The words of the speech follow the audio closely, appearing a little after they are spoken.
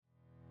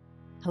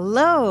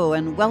Hello,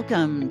 and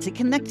welcome to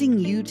Connecting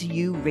You to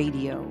You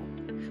Radio,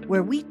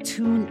 where we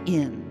tune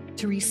in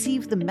to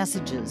receive the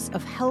messages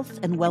of health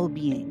and well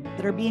being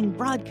that are being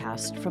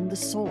broadcast from the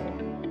soul.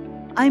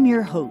 I'm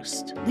your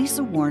host,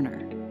 Lisa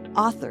Warner,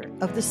 author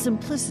of The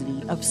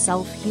Simplicity of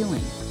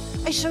Self-Healing.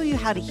 I show you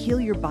how to heal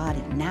your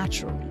body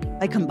naturally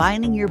by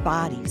combining your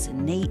body's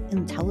innate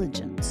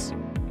intelligence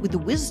with the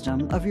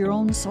wisdom of your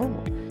own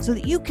soul so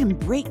that you can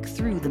break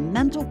through the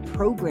mental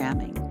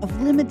programming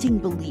of limiting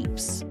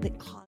beliefs that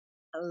cause.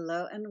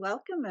 Hello and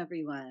welcome,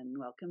 everyone.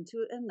 Welcome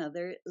to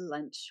another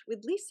Lunch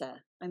with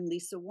Lisa. I'm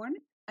Lisa Warner.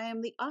 I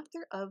am the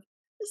author of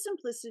The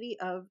Simplicity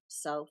of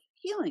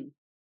Self-Healing.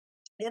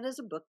 It is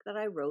a book that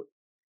I wrote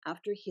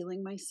after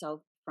healing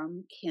myself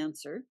from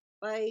cancer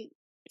by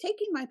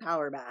taking my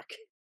power back,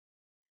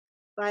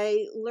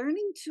 by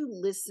learning to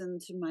listen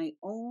to my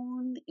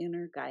own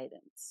inner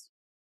guidance.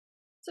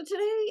 So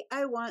today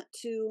I want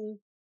to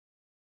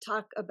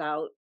talk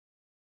about,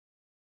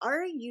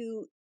 are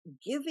you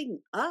giving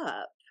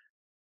up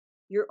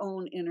your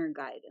own inner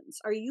guidance?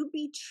 Are you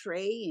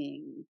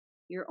betraying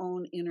your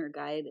own inner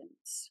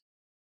guidance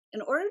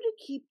in order to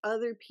keep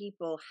other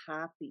people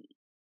happy?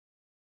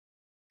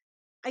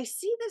 I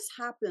see this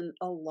happen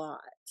a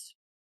lot.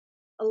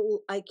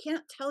 I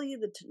can't tell you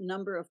the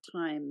number of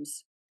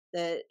times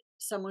that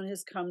someone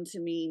has come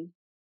to me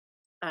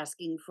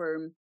asking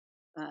for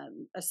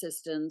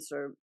assistance,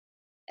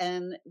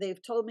 and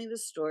they've told me the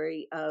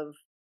story of,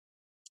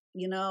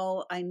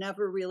 I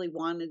never really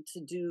wanted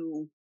to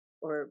do,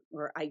 or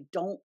I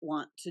don't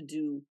want to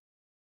do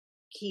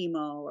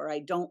chemo, or I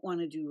don't want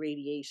to do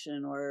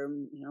radiation, or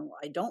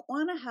I don't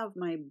want to have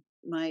my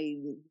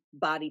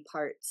body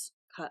parts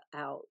cut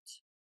out,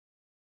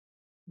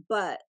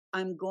 but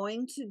I'm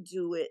going to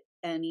do it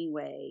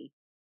anyway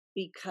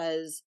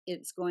because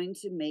it's going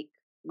to make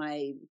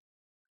my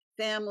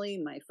family,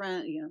 my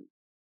friend,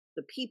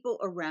 the people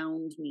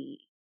around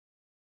me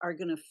are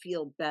going to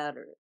feel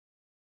better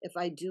if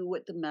I do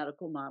what the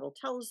medical model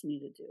tells me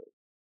to do.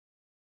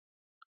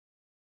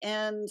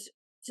 And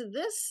to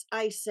this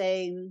I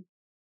say,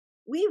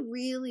 we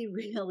really,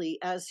 really,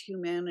 as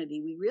humanity,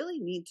 we really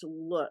need to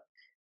look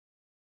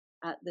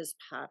at this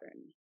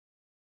pattern,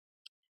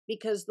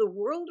 because the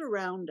world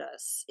around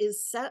us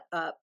is set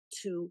up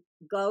to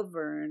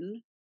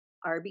govern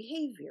our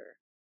behavior,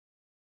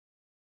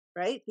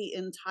 right? The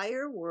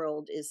entire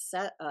world is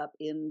set up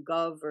in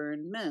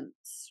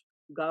governments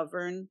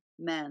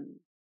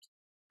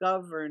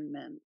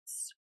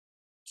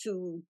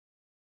to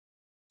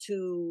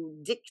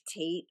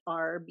dictate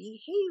our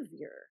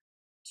behavior,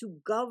 to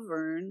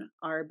govern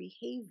our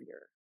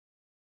behavior.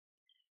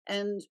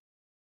 And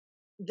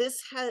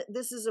this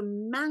is a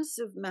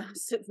massive,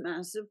 massive,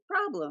 massive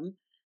problem,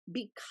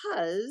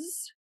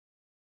 because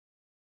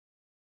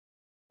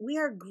we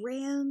are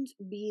grand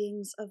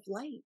beings of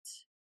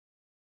light.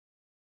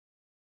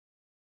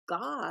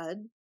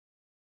 God,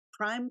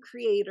 prime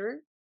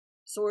creator,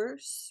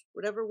 source,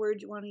 whatever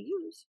word you want to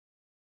use,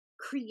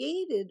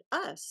 created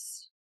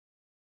us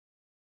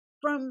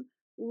from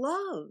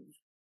love,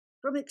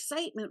 from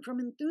excitement, from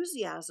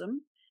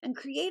enthusiasm, and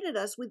created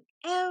us with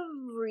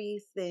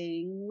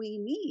everything we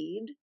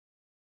need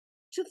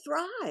to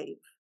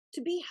thrive,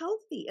 to be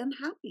healthy and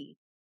happy.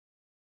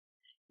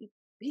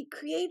 He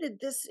created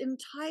this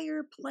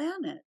entire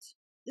planet,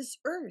 this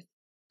earth,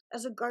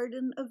 as a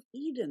Garden of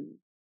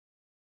Eden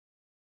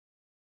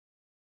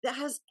that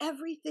has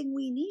everything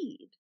we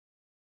need.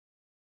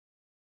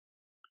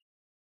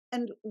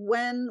 And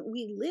when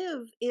we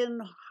live in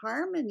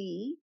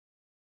harmony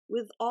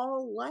with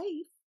all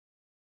life,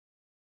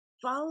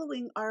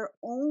 following our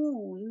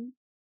own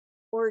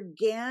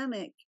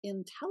organic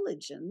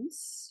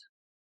intelligence,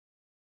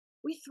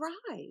 we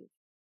thrive,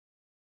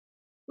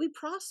 we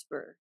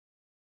prosper.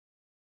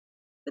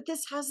 But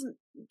that's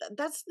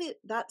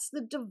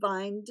the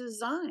divine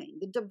design.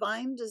 The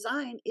divine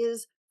design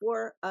is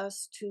for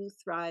us to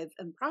thrive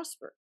and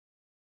prosper.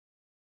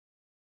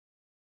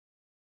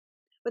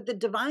 But the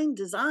divine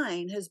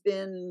design has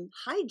been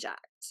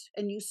hijacked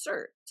and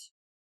usurped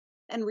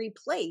and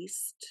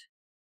replaced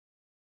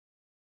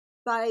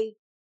by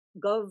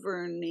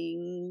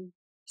governing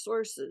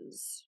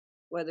sources,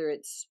 whether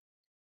it's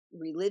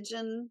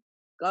religion,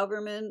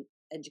 government,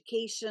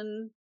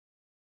 education,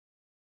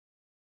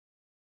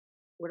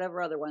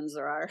 whatever other ones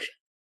there are,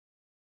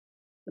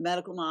 the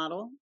medical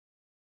model,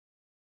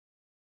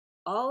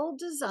 all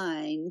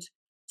designed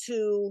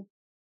to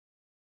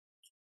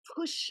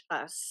push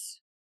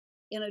us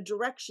in a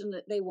direction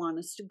that they want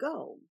us to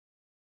go.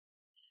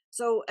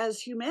 So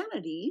as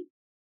humanity,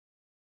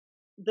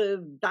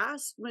 the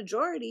vast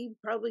majority,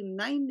 probably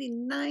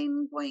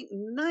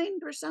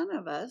 99.9%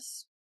 of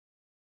us,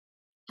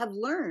 have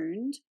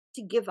learned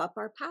to give up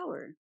our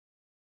power.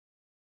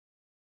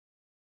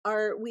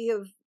 We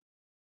have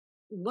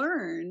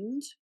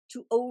learned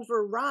to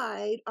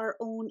override our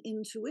own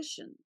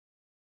intuition.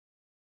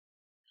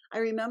 I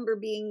remember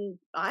being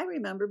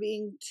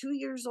 2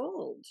 years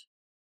old,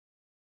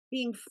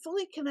 being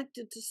fully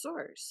connected to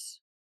source,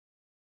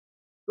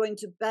 going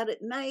to bed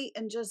at night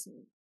and just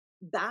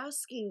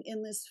basking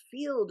in this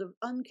field of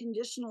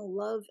unconditional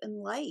love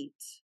and light.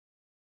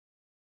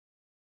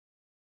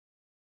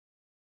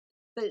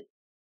 But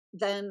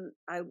then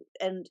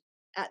and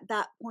at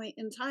that point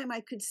in time,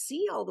 I could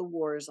see all the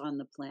wars on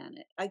the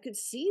planet. I could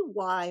see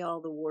why all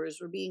the wars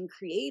were being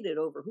created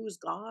over whose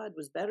God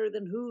was better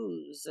than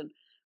whose, and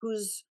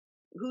whose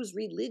whose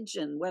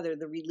religion, whether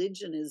the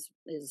religion is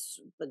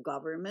the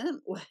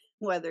government,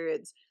 whether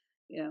it's,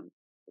 you know,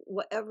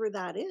 whatever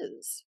that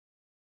is.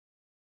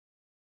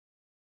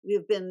 We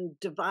have been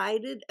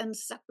divided and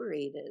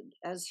separated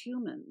as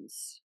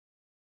humans,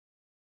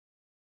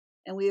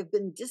 and we have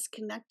been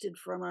disconnected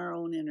from our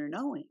own inner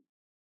knowing.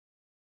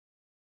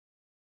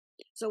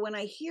 So when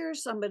I hear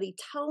somebody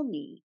tell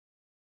me,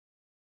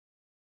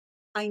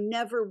 I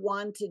never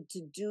wanted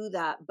to do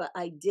that, but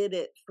I did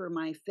it for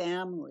my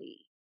family,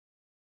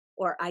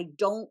 or I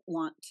don't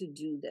want to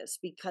do this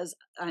because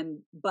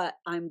but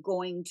I'm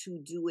going to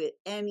do it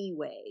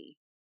anyway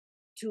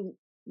to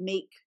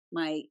make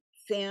my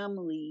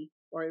family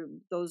or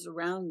those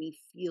around me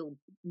feel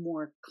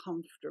more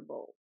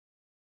comfortable.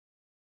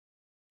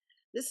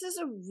 This is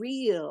a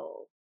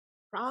real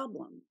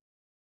problem,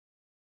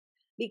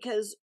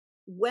 because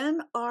when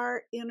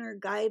our inner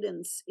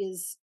guidance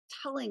is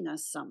telling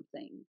us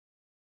something,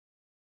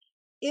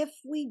 if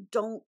we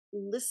don't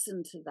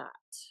listen to that,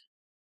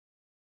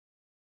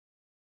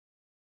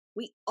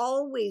 we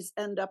always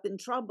end up in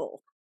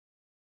trouble,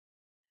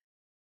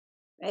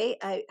 right?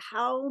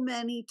 How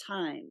many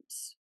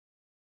times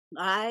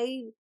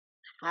I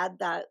had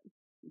that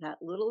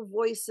little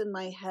voice in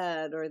my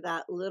head, or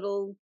that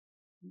little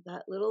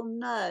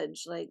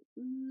nudge, like,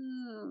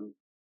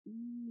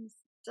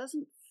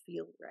 doesn't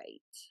feel right,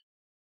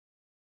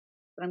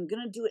 but I'm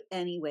going to do it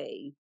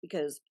anyway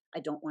because I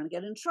don't want to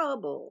get in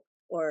trouble,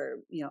 or,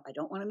 I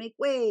don't want to make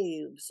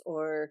waves,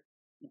 or,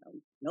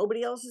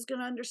 nobody else is going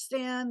to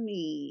understand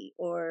me,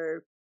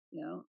 or,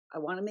 I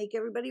want to make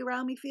everybody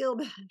around me feel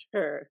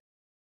better.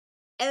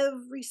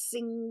 Every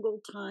single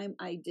time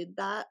I did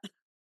that,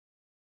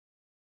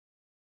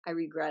 I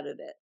regretted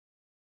it.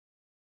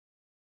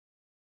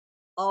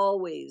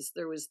 Always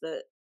there was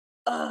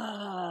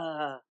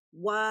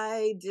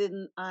why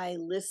didn't I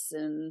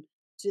listen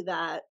to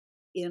that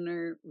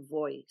inner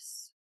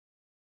voice?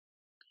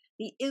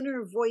 The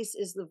inner voice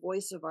is the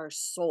voice of our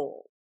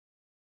soul.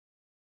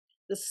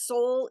 The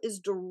soul is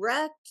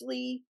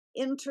directly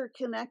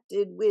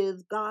interconnected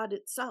with God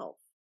itself.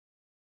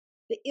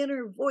 The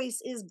inner voice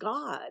is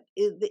God.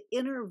 The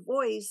inner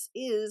voice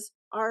is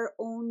our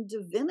own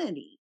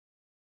divinity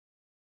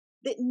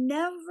that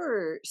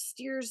never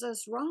steers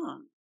us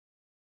wrong.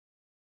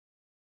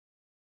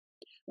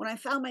 When I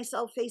found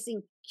myself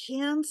facing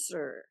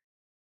cancer,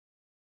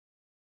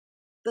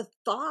 the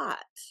thought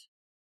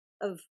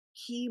of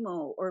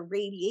chemo or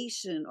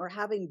radiation or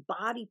having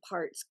body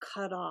parts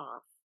cut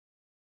off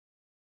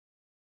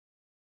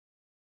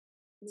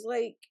was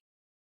like,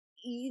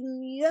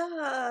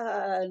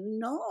 yeah,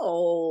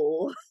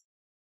 no.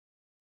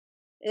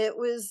 It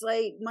was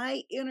like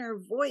my inner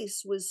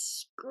voice was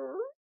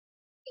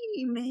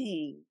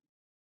screaming.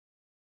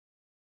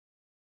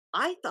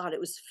 I thought it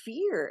was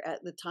fear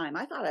at the time.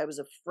 I thought I was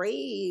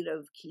afraid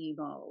of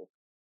chemo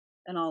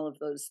and all of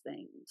those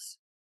things.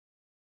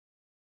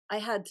 I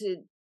had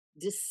to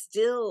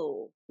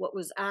distill what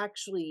was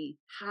actually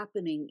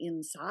happening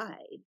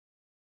inside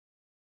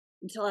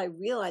until I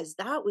realized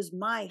that was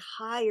my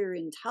higher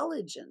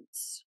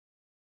intelligence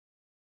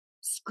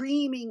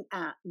screaming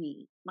at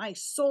me, my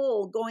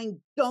soul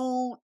going,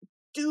 don't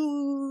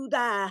do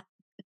that.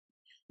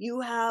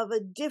 You have a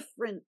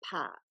different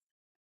path.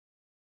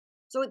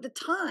 So at the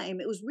time,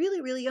 it was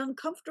really, really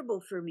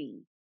uncomfortable for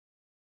me.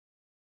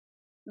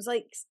 It was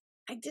like,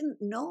 I didn't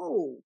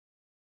know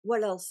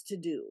what else to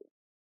do.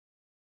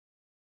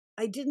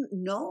 I didn't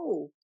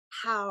know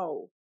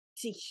how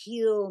to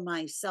heal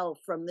myself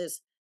from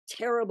this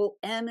terrible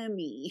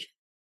enemy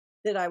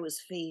that I was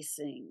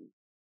facing.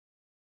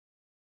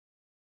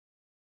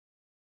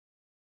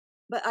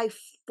 But I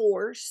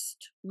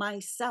forced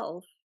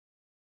myself,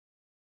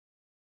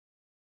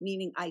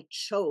 meaning I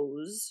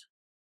chose,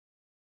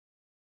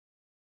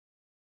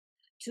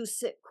 to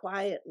sit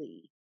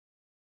quietly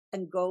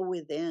and go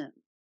within.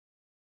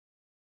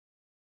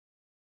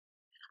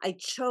 I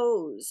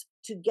chose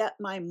to get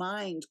my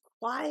mind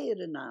quiet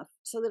enough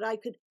so that I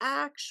could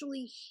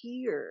actually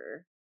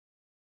hear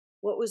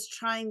what was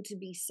trying to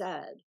be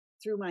said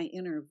through my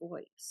inner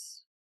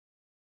voice.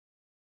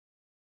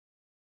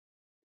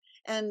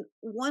 And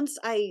once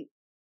I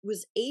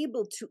was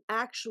able to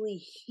actually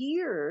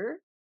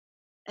hear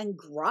and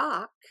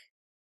grok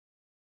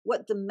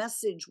what the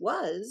message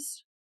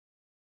was,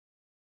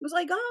 it was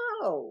like,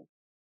 oh,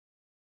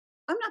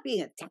 I'm not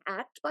being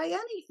attacked by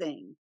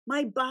anything.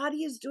 My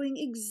body is doing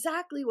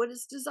exactly what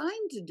it's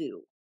designed to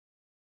do.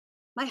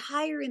 My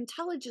higher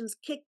intelligence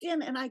kicked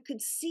in and I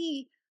could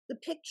see the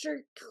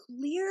picture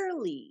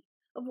clearly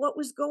of what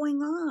was going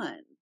on.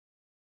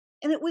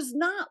 And it was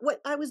not what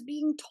I was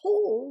being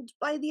told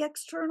by the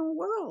external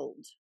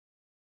world.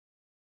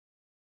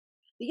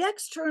 The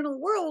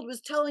external world was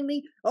telling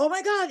me, oh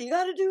my God, you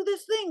got to do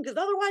this thing because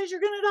otherwise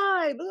you're going to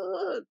die. Blah, blah,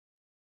 blah.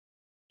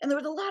 And there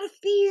was a lot of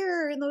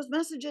fear in those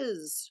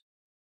messages.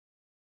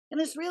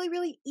 And it's really,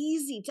 really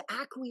easy to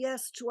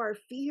acquiesce to our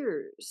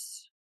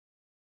fears.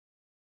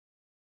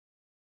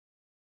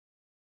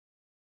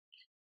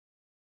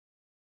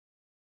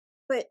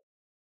 But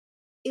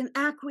in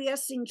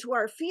acquiescing to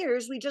our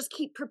fears, we just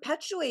keep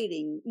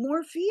perpetuating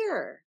more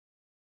fear.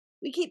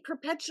 We keep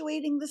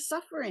perpetuating the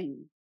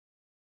suffering.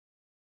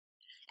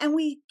 And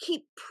we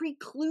keep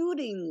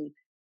precluding,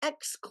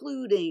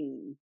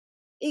 excluding,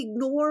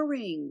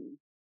 ignoring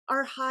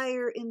our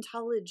higher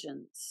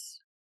intelligence.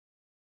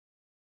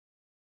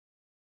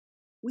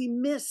 We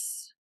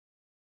miss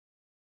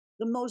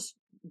the most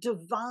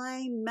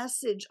divine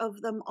message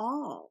of them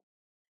all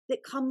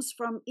that comes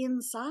from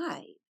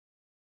inside.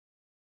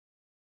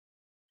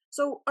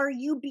 So are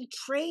you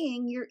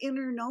betraying your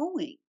inner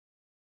knowing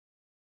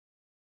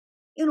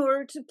in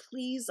order to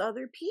please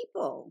other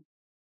people?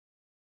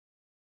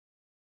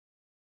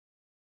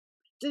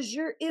 Does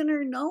your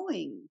inner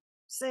knowing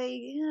say,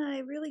 yeah, I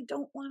really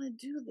don't want to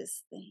do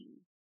this thing,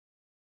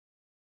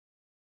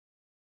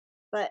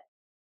 but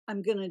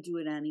I'm going to do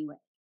it anyway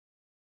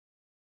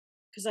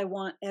because I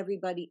want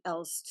everybody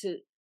else to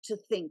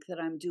think that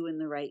I'm doing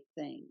the right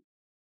thing.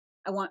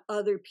 I want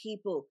other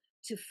people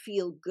to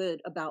feel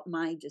good about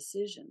my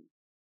decision.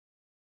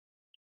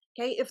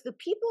 Okay, if the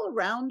people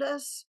around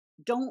us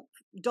don't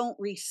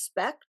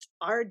respect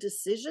our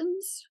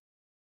decisions,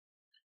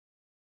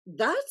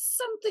 that's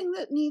something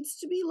that needs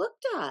to be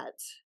looked at.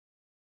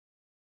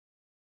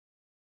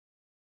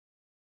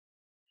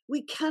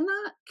 We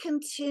cannot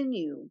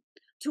continue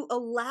to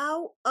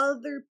allow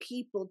other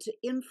people to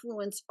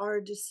influence our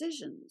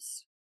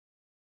decisions.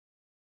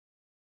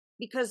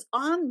 Because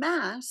en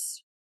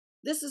masse,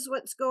 this is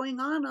what's going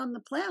on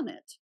the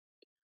planet.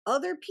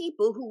 Other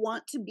people who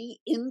want to be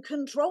in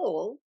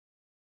control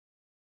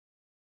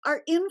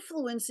are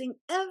influencing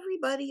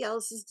everybody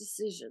else's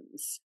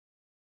decisions.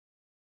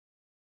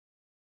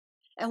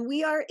 And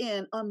we are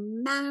in a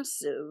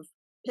massive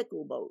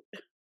pickle boat.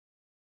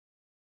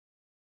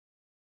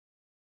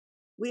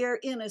 We are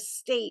in a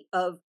state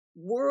of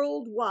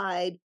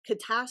worldwide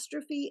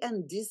catastrophe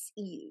and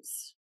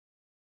dis-ease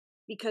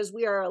because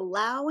we are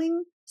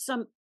allowing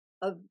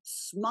a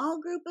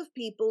small group of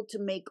people to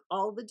make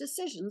all the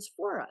decisions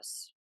for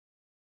us.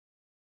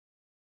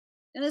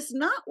 And it's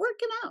not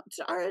working out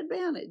to our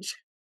advantage.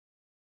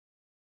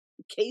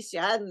 In case you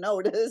hadn't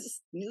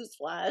noticed,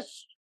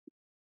 newsflash.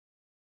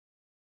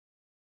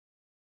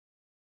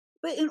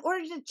 But in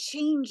order to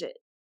change it,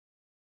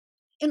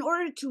 in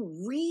order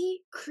to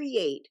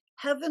recreate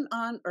heaven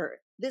on earth,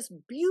 this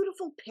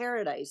beautiful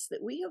paradise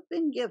that we have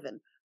been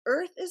given,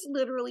 earth is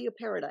literally a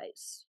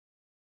paradise.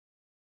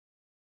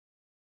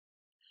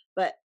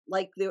 But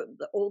like the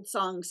old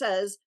song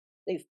says,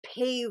 they've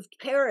paved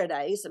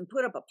paradise and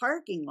put up a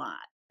parking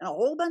lot and a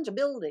whole bunch of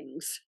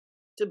buildings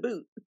to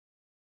boot.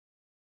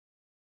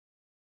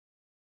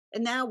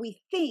 And now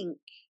we think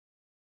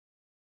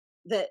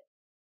that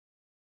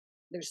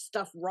there's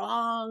stuff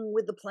wrong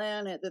with the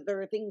planet, that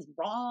there are things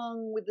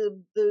wrong with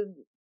the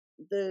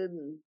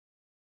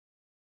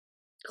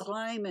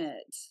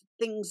climate,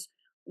 things,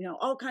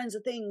 all kinds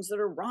of things that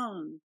are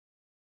wrong.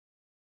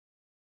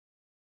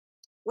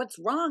 What's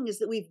wrong is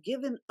that we've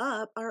given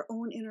up our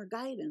own inner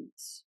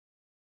guidance.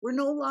 We're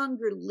no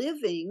longer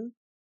living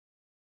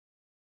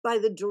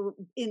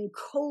in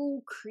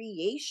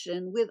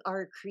co-creation with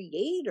our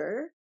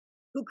Creator,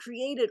 who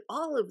created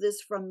all of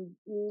this from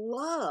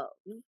love,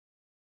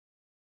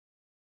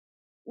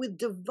 with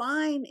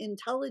divine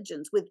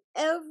intelligence, with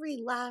every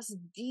last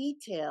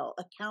detail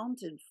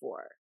accounted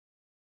for,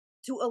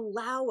 to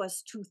allow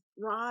us to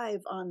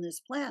thrive on this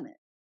planet.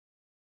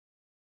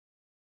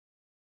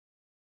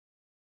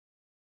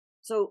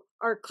 So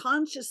our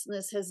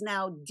consciousness has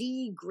now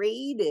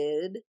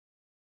degraded,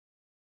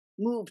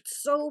 moved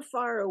so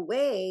far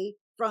away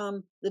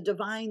from the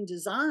divine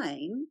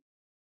design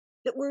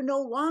that we're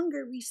no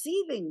longer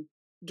receiving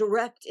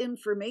direct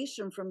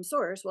information from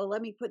source. Well,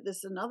 let me put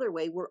this another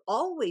way. We're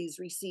always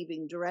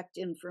receiving direct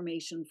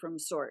information from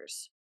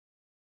source,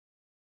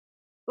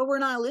 but we're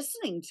not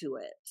listening to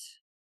it.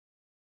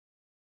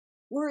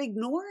 We're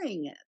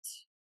ignoring it.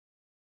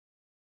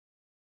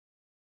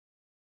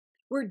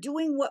 We're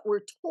doing what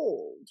we're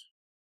told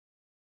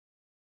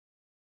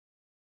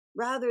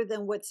rather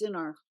than what's in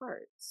our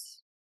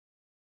hearts.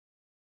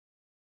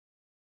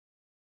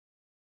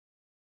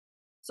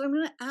 So I'm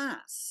going to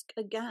ask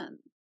again,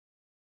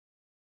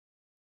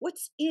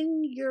 what's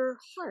in your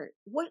heart?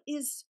 What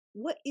is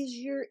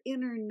your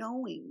inner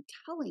knowing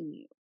telling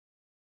you?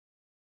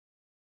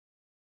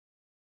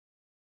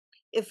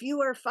 If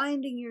you are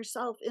finding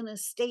yourself in a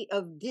state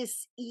of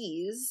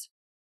dis-ease,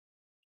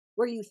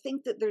 where you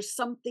think that there's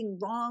something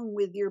wrong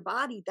with your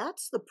body,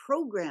 that's the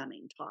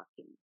programming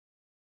talking.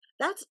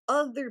 That's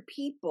other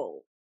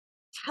people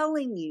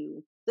telling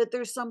you that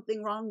there's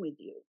something wrong with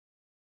you.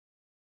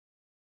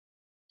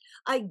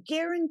 I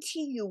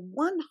guarantee you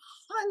 100%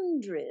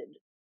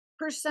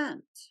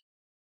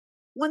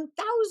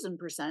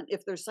 1000%,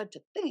 if there's such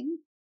a thing,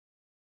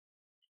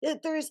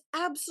 that there is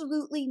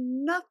absolutely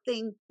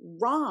nothing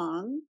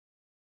wrong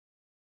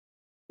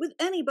with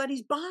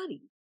anybody's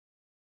body.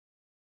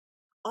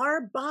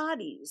 Our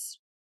bodies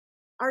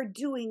are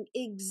doing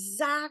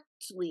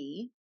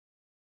exactly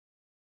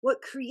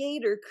what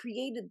Creator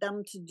created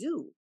them to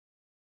do.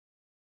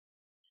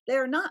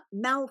 They're not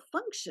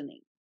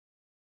malfunctioning.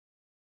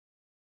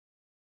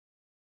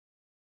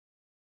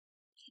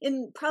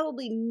 In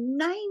probably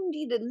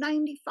 90 to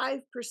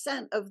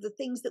 95% of the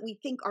things that we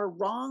think are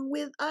wrong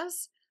with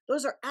us,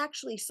 those are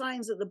actually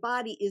signs that the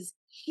body is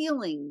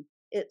healing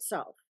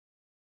itself.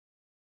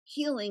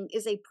 Healing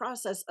is a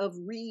process of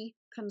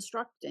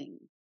reconstructing.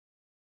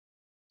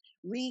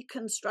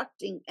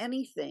 Reconstructing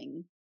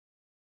anything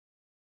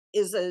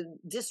is a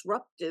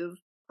disruptive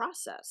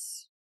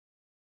process.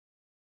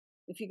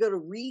 If you go to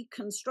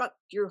reconstruct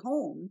your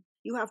home,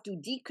 you have to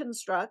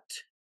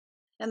deconstruct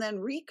and then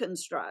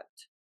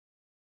reconstruct.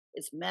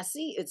 It's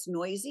messy, it's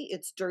noisy,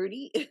 it's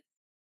dirty,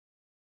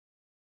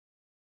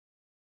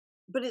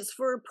 but it's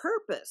for a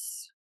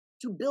purpose,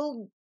 to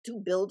build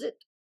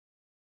it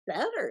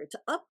better, to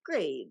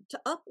upgrade, to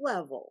up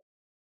level.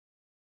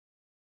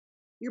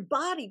 Your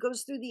body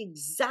goes through the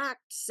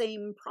exact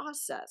same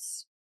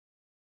process.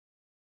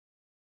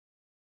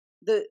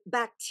 The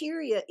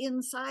bacteria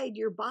inside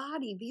your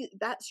body,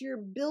 that's your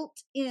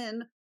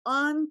built-in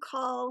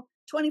on-call,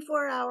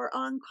 24-hour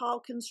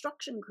on-call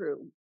construction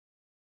crew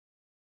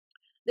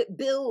that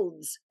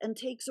builds and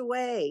takes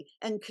away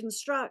and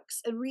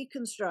constructs and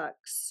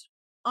reconstructs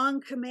on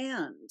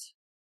command.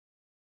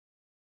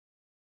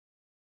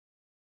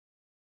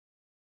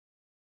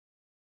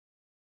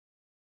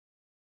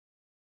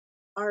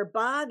 Our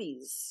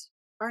bodies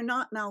are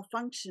not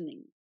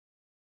malfunctioning.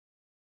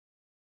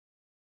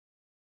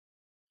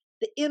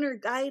 The inner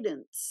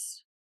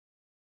guidance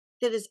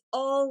that is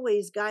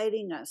always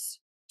guiding us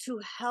to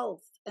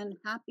health and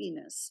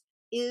happiness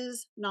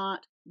is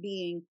not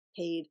being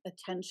paid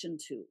attention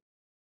to.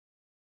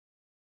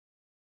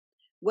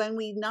 When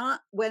we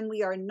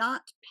are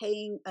not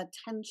paying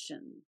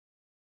attention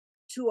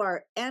to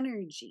our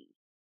energy,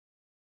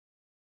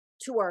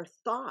 to our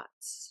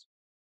thoughts,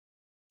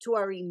 to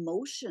our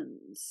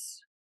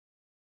emotions,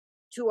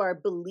 to our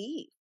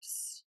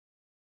beliefs,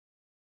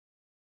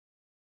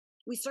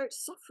 we start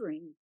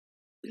suffering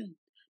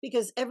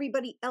because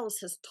everybody else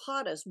has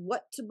taught us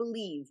what to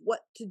believe,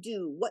 what to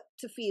do, what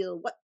to feel,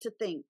 what to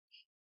think.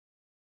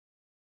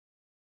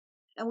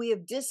 And we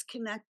have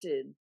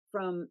disconnected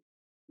from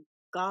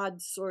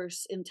God's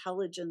source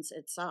intelligence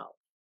itself.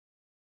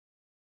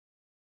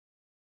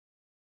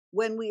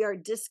 When we are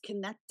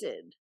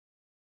disconnected,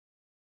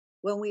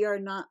 when we are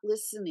not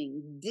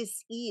listening,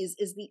 dis-ease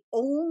is the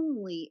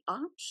only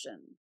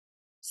option.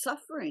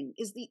 Suffering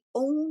is the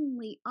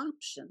only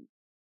option.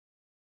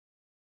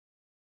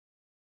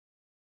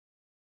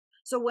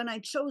 So when I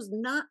chose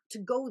not to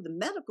go the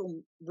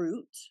medical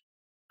route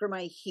for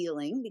my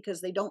healing, because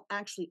they don't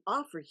actually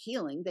offer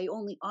healing, they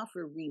only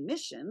offer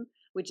remission,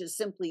 which is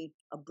simply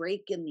a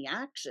break in the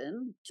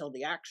action till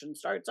the action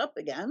starts up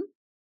again.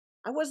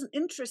 I wasn't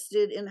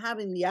interested in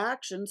having the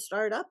action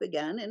start up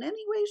again in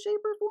any way,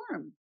 shape, or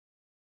form.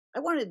 I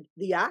wanted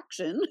the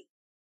action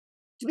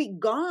to be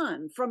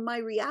gone from my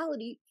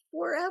reality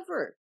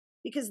forever,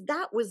 because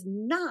that was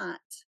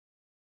not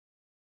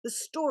the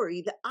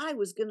story that I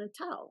was going to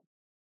tell.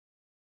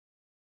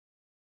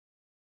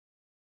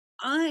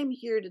 I'm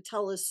here to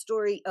tell a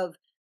story of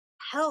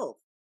health,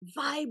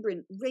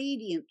 vibrant,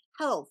 radiant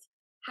health,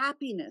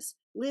 happiness,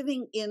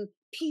 living in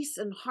peace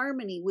and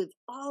harmony with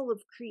all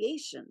of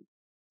creation.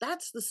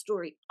 That's the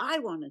story I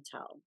want to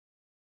tell.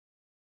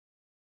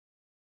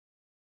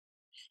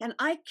 And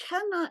I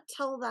cannot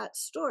tell that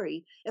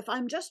story if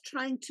I'm just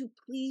trying to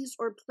please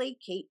or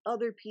placate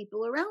other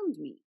people around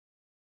me.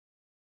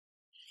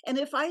 And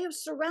if I have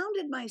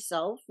surrounded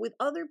myself with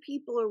other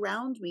people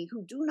around me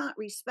who do not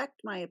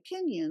respect my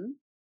opinion,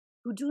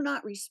 who do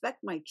not respect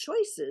my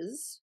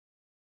choices,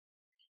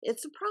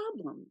 it's a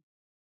problem.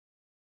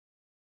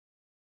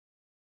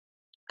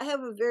 I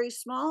have a very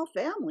small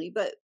family,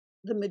 but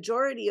the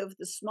majority of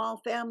the small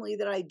family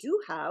that I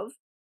do have,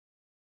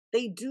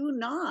 they do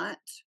not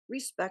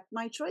respect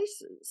my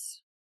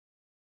choices.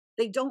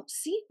 They don't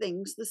see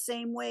things the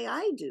same way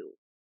I do.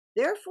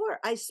 Therefore,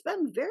 I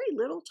spend very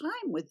little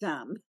time with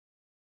them.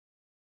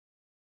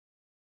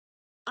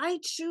 I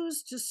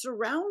choose to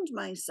surround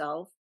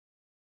myself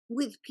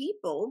with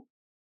people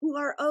who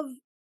are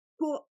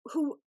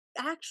who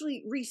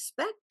actually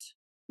respect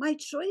my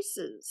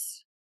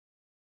choices.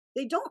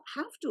 They don't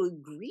have to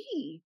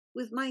agree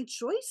with my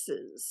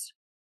choices,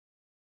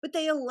 but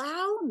they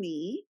allow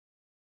me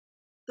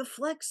the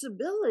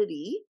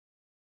flexibility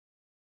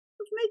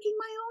of making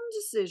my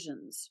own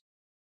decisions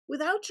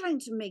without trying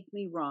to make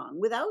me wrong,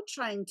 without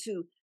trying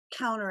to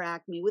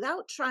counteract me,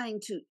 without trying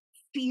to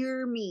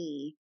fear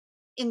me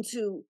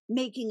into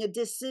making a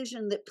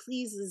decision that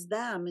pleases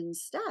them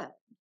instead.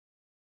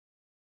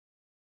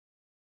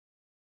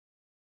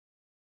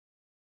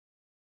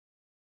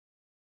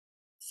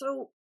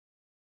 So,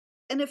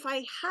 and if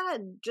I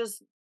had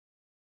just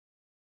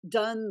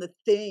done the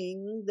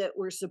thing that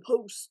we're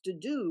supposed to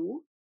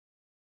do,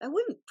 I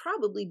wouldn't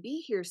probably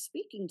be here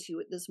speaking to you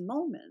at this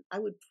moment. I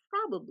would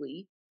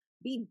probably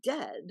be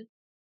dead,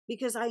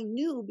 because I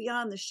knew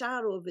beyond the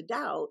shadow of a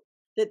doubt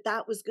that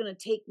that was going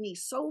to take me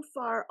so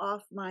far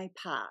off my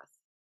path,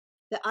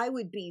 that I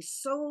would be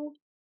so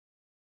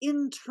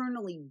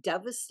internally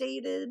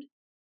devastated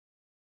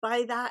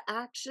by that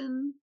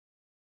action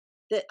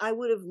that I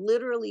would have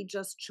literally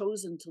just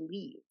chosen to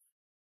leave.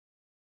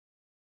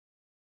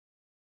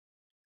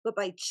 But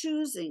by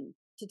choosing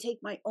to take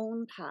my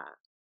own path,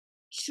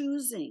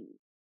 choosing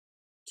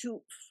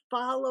to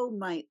follow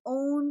my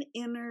own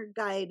inner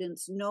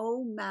guidance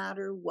no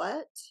matter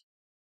what,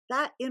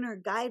 that inner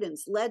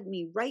guidance led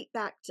me right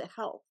back to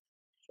health.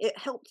 It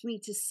helped me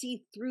to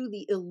see through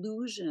the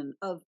illusion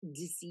of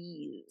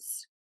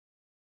disease.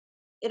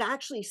 It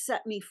actually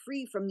set me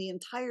free from the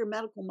entire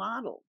medical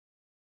model.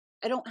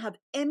 I don't have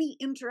any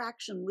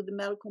interaction with the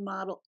medical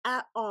model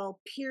at all,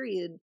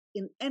 period,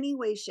 in any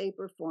way, shape,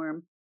 or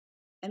form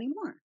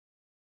anymore.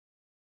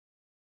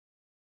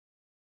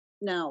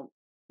 Now,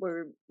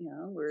 we're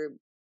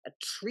a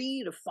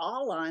tree to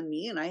fall on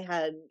me, and I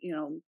had,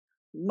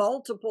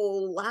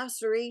 multiple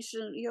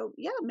laceration,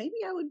 yeah, maybe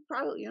I would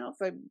probably,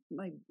 if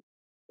my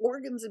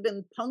organs had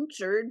been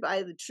punctured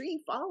by the tree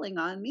falling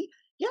on me,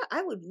 yeah,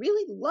 I would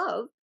really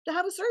love to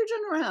have a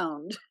surgeon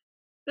around.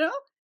 You know,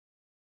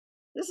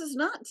 this is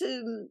not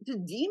to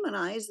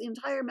demonize the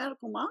entire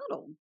medical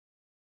model.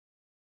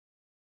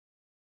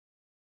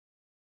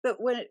 But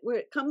when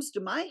it comes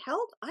to my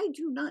health, I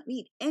do not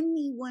need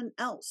anyone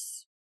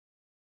else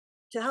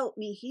to help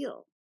me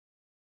heal,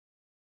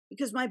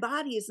 because my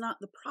body is not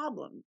the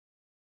problem.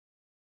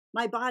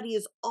 My body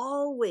is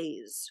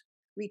always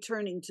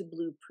returning to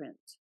blueprint.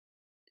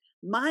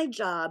 My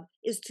job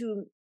is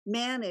to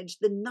manage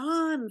the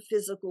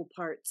non-physical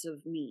parts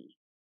of me.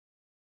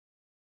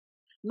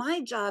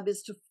 My job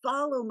is to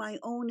follow my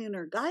own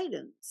inner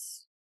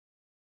guidance,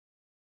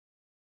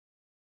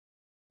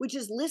 which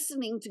is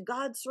listening to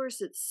God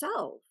Source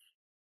itself,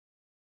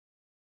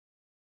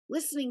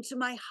 listening to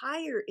my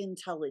higher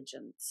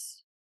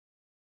intelligence,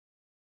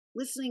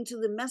 listening to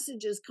the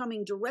messages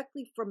coming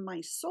directly from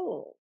my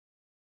soul,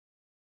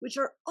 which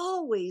are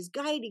always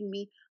guiding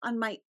me on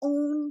my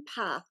own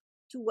path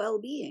to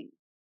well-being.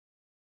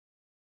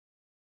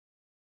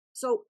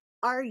 So,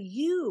 are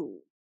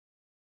you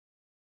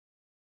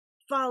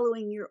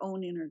following your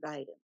own inner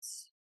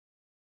guidance?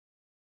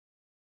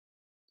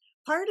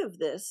 Part of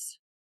this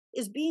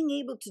is being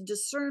able to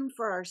discern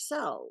for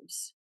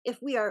ourselves if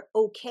we are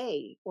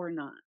okay or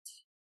not.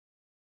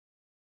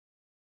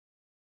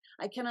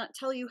 I cannot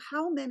tell you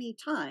how many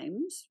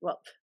times,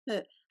 well,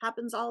 it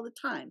happens all the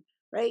time,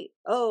 right?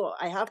 Oh,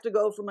 I have to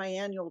go for my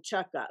annual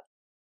checkup.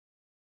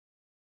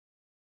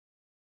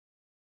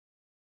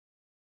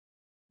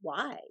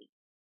 Why?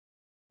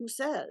 Who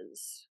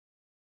says?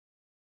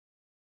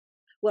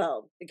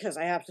 Well, because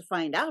I have to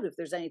find out if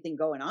there's anything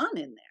going on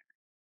in there.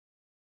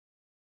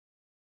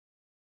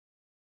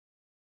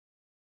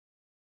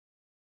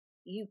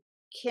 You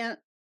can't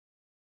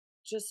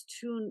just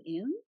tune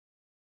in.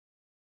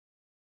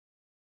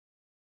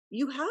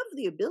 You have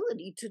the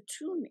ability to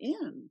tune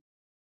in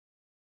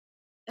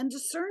and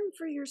discern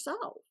for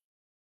yourself.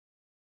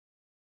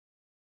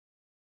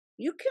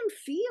 You can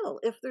feel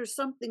if there's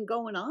something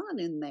going on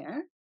in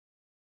there.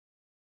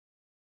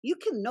 You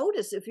can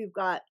notice if you've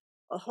got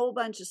a whole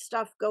bunch of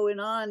stuff going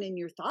on in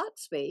your thought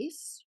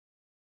space.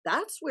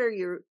 That's where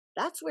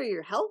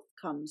your health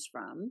comes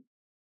from.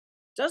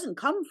 It doesn't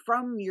come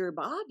from your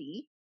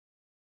body.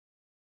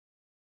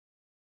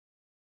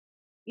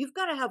 You've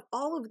got to have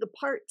all of the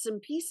parts and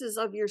pieces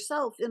of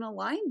yourself in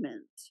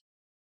alignment.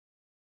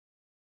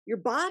 Your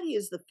body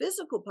is the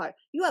physical part.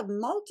 You have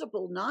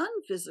multiple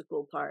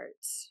non-physical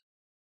parts.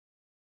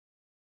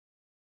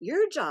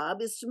 Your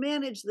job is to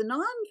manage the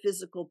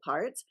non-physical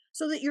parts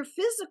so that your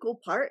physical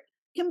part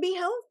can be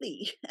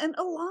healthy and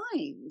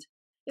aligned.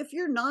 If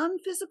your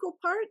non-physical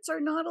parts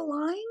are not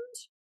aligned,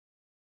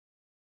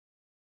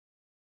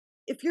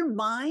 if your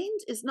mind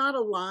is not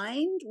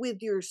aligned with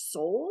your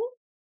soul,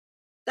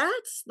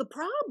 that's the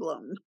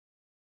problem.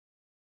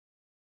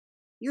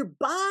 Your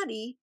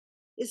body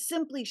is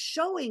simply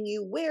showing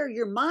you where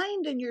your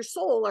mind and your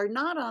soul are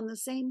not on the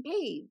same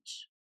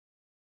page.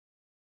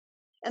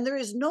 And there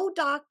is no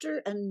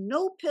doctor and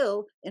no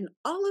pill in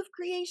all of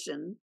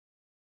creation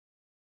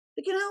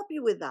that can help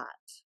you with that.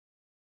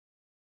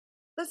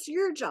 That's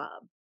your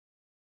job.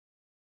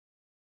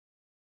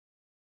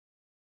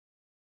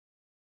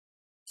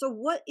 So,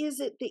 what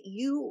is it that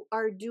you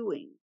are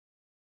doing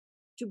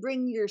to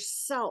bring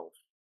yourself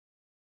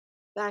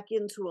back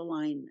into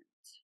alignment?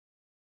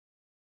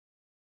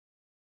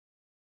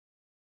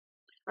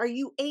 Are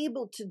you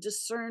able to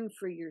discern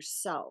for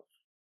yourself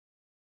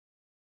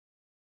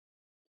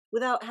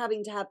without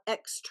having to have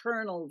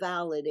external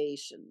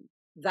validation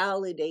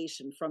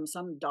from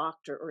some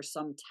doctor or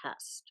some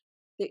test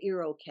that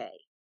you're okay?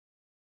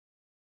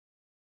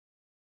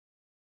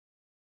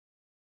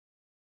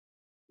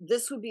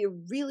 This would be a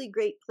really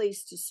great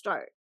place to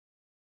start.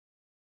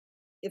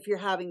 if you're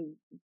having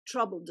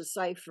trouble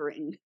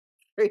deciphering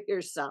for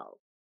yourself.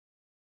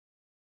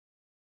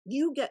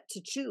 You get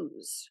to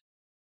choose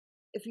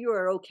if you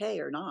are okay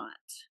or not.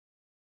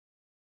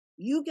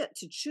 You get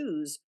to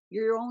choose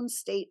your own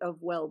state of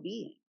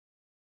well-being.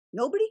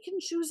 Nobody can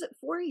choose it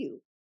for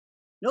you.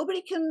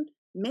 Nobody can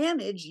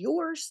manage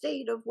your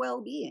state of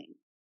well-being,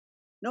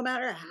 no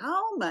matter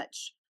how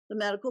much the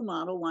medical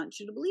model wants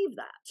you to believe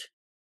that,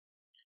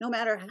 no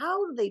matter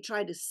how they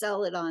try to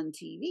sell it on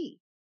TV.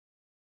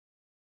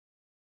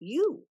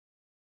 You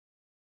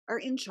are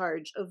in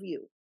charge of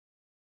you.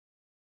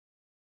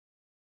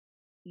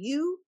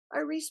 You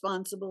are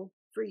responsible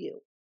for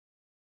you.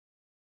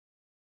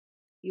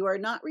 You are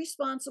not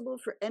responsible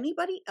for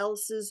anybody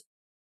else's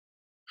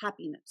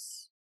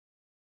happiness.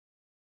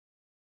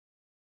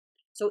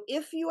 So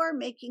if you are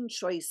making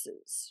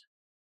choices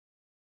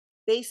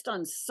based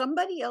on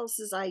somebody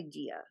else's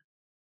idea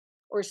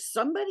or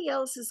somebody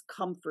else's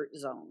comfort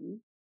zone,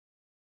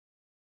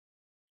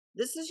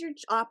 this is your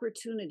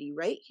opportunity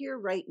right here,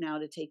 right now,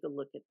 to take a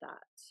look at that.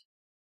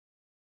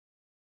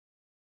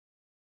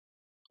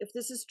 If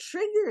this is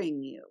triggering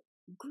you,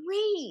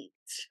 great.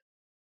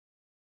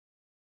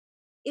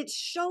 It's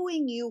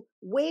showing you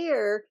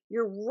where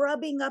you're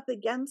rubbing up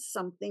against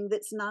something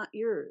that's not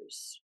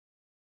yours.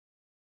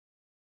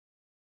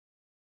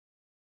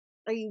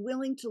 Are you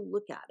willing to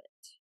look at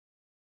it?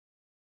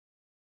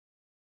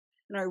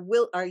 And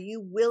are you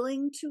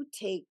willing to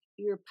take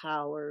your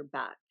power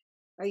back?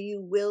 Are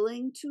you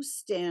willing to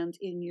stand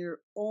in your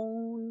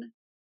own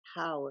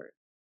power?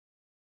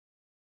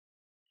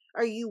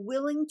 Are you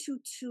willing to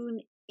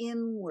tune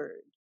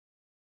inward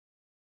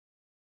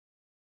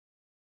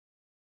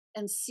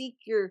and seek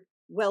your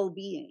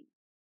well-being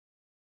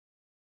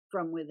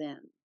from within?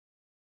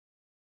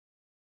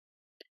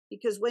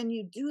 Because when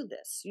you do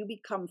this, you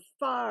become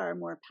far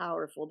more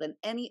powerful than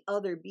any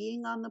other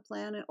being on the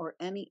planet or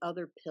any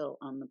other pill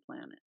on the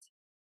planet.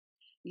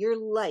 Your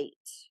light,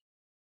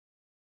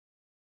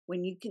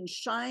 when you can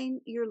shine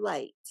your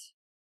light,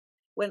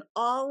 when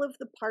all of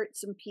the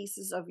parts and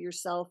pieces of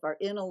yourself are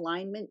in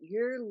alignment,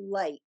 your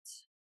light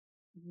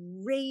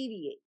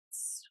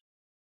radiates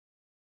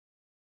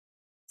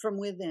from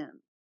within.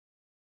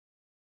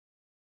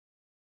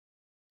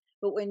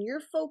 But when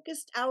you're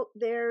focused out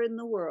there in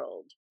the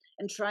world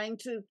and trying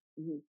to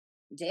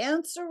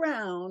dance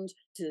around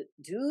to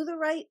do the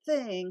right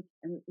thing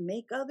and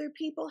make other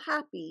people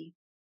happy,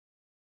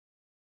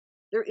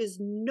 there is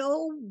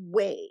no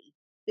way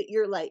that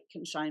your light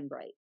can shine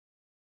bright.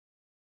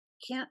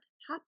 Can't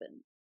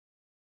happen.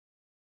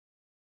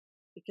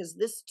 Because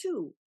this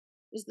too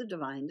is the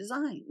divine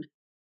design.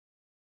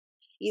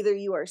 Either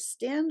you are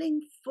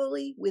standing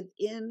fully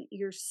within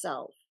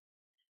yourself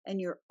and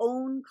your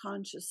own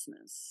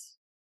consciousness.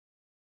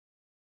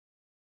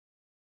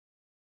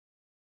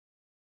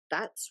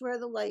 That's where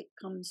the light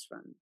comes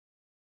from.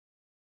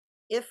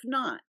 If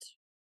not,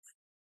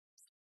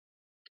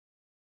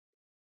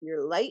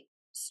 your light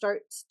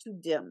starts to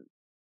dim.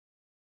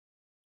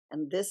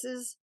 And this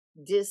is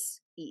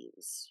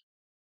dis-ease.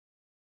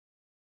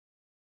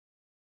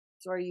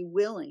 So are you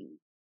willing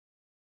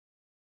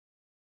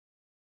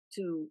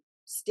to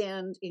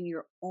stand in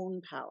your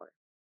own power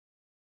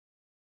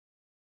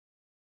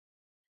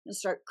and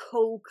start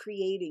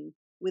co-creating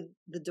with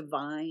the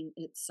divine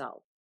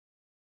itself?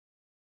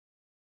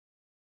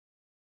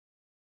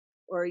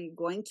 Or are you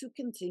going to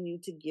continue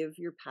to give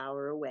your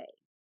power away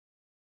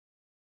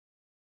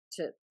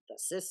to the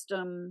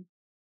system,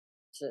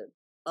 to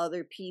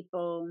other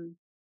people?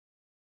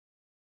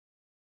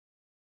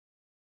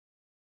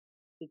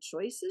 The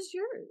choice is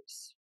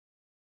yours.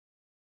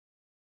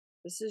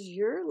 This is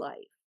your life.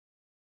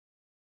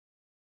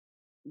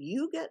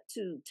 You get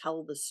to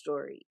tell the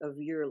story of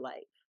your life.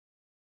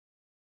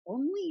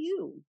 Only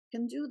you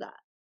can do that.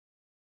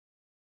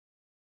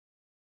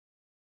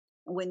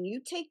 And when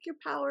you take your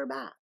power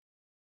back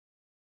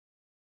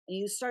and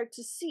you start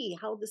to see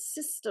how the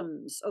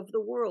systems of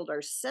the world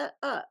are set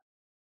up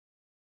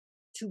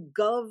to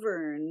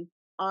govern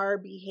our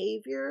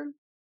behavior,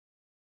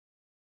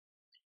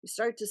 you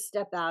start to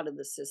step out of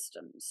the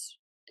systems.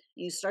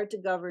 You start to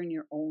govern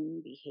your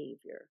own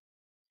behavior.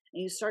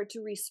 And you start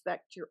to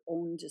respect your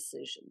own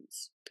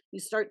decisions.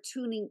 You start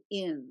tuning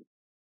in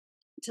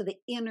to the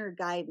inner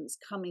guidance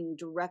coming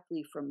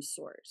directly from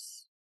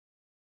source.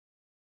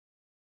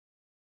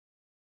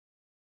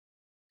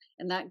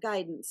 And that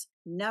guidance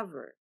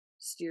never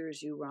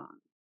steers you wrong.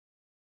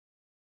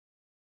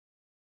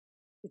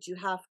 But you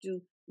have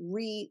to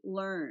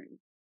relearn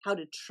how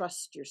to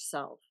trust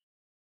yourself.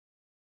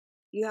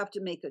 You have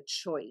to make a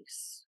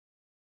choice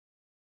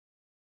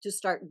to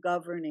start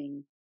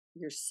governing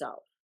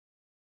yourself,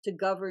 to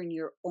govern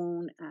your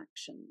own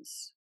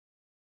actions,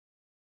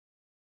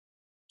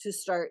 to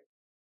start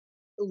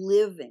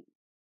living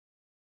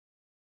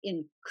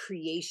in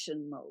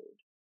creation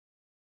mode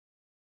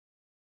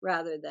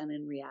rather than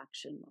in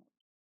reaction mode.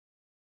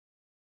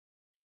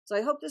 So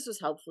I hope this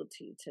was helpful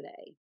to you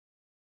today.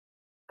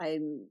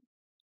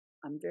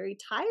 I'm very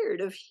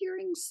tired of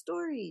hearing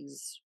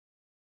stories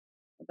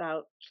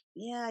about,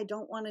 yeah, I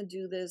don't want to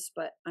do this,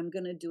 but I'm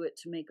going to do it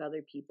to make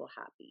other people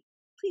happy.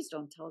 Please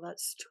don't tell that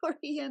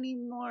story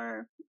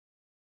anymore.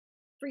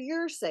 For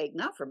your sake,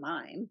 not for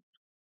mine.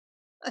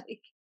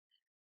 Like,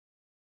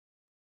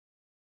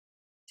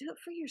 do it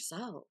for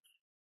yourself.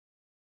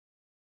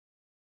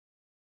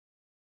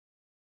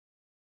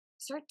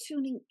 Start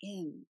tuning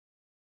in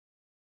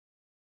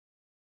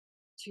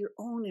to your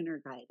own inner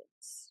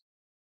guidance.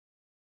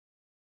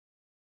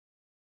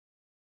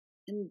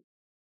 And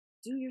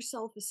do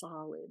yourself a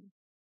solid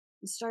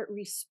and start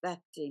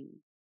respecting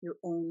your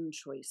own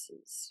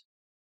choices,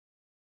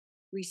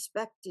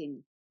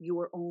 respecting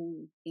your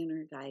own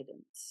inner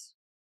guidance,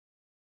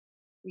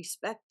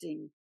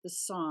 respecting the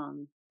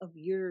song of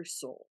your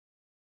soul.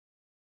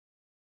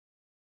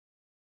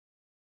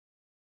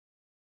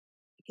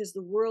 Because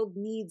the world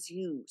needs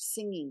you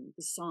singing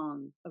the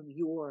song of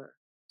your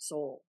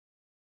soul.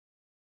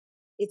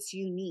 It's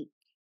unique.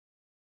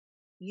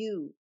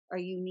 You are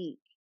unique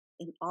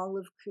in all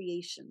of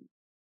creation.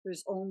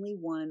 There's only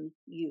one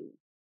you.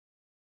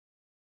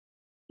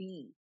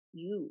 Be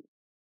you.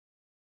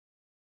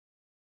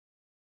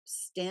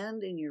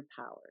 Stand in your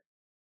power.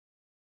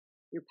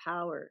 Your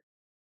power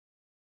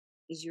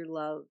is your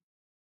love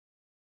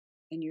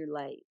and your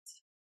light.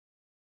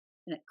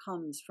 And it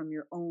comes from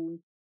your own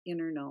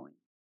inner knowing,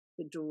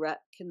 the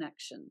direct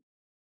connection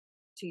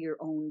to your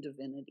own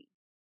divinity,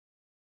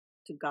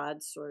 to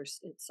God's source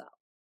itself.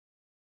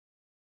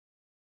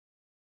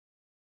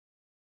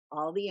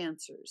 All the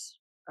answers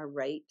are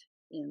right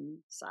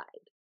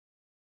inside.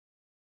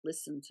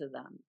 Listen to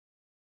them.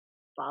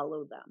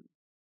 Follow them.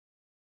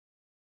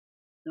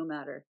 No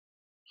matter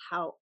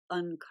how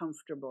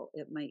uncomfortable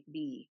it might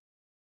be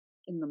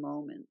in the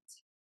moment,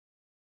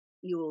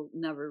 you will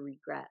never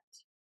regret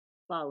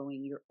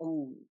following your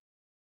own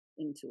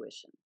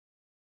intuition.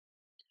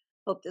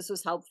 Hope this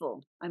was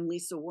helpful. I'm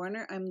Lisa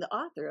Warner. I'm the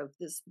author of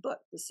this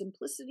book, The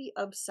Simplicity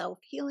of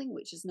Self-Healing,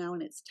 which is now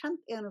in its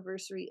 10th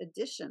anniversary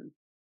edition,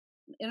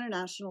 an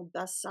international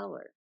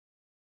bestseller.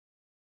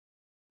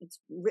 It's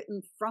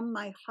written from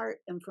my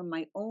heart and from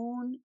my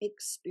own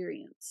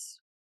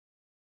experience.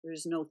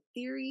 There's no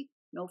theory,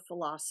 no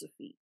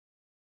philosophy.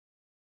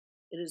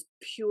 It is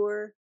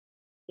pure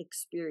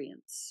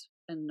experience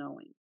and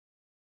knowing.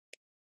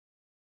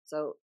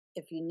 So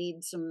if you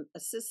need some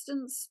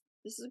assistance,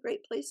 this is a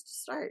great place to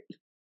start.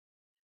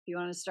 If you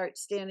want to start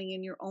standing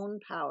in your own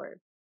power,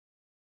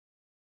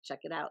 check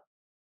it out.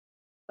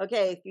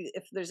 Okay,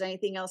 if there's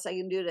anything else I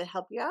can do to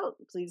help you out,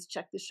 please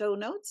check the show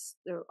notes.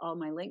 All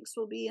my links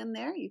will be in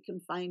there. You can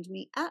find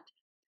me at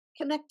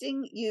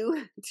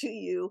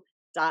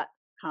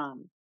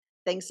connectingyou2you.com.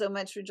 Thanks so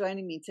much for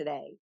joining me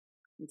today.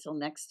 Until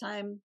next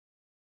time,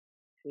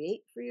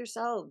 create for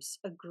yourselves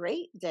a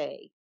great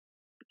day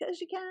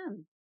because you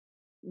can.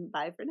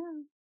 Bye for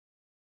now.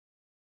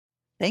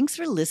 Thanks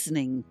for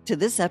listening to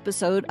this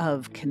episode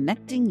of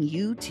Connecting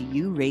You to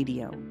You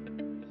Radio.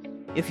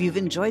 If you've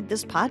enjoyed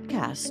this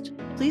podcast,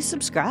 please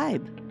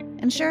subscribe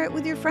and share it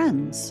with your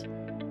friends.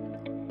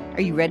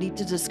 Are you ready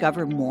to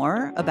discover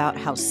more about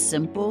how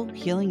simple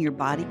healing your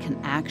body can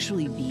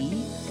actually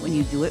be when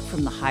you do it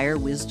from the higher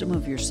wisdom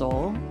of your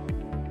soul?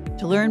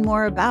 To learn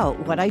more about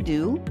what I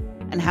do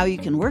and how you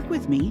can work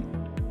with me,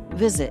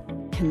 visit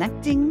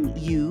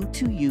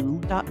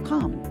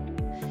connectingyou2you.com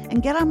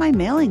and get on my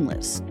mailing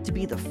list to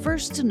be the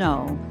first to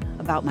know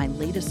about my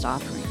latest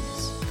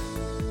offerings.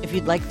 If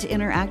you'd like to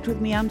interact with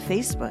me on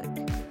Facebook,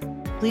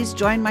 please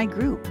join my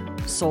group,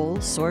 Soul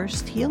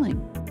Sourced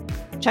Healing.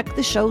 Check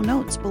the show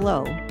notes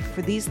below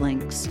for these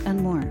links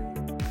and more.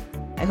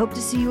 I hope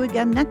to see you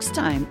again next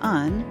time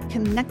on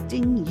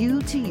Connecting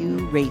You to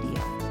You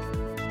Radio.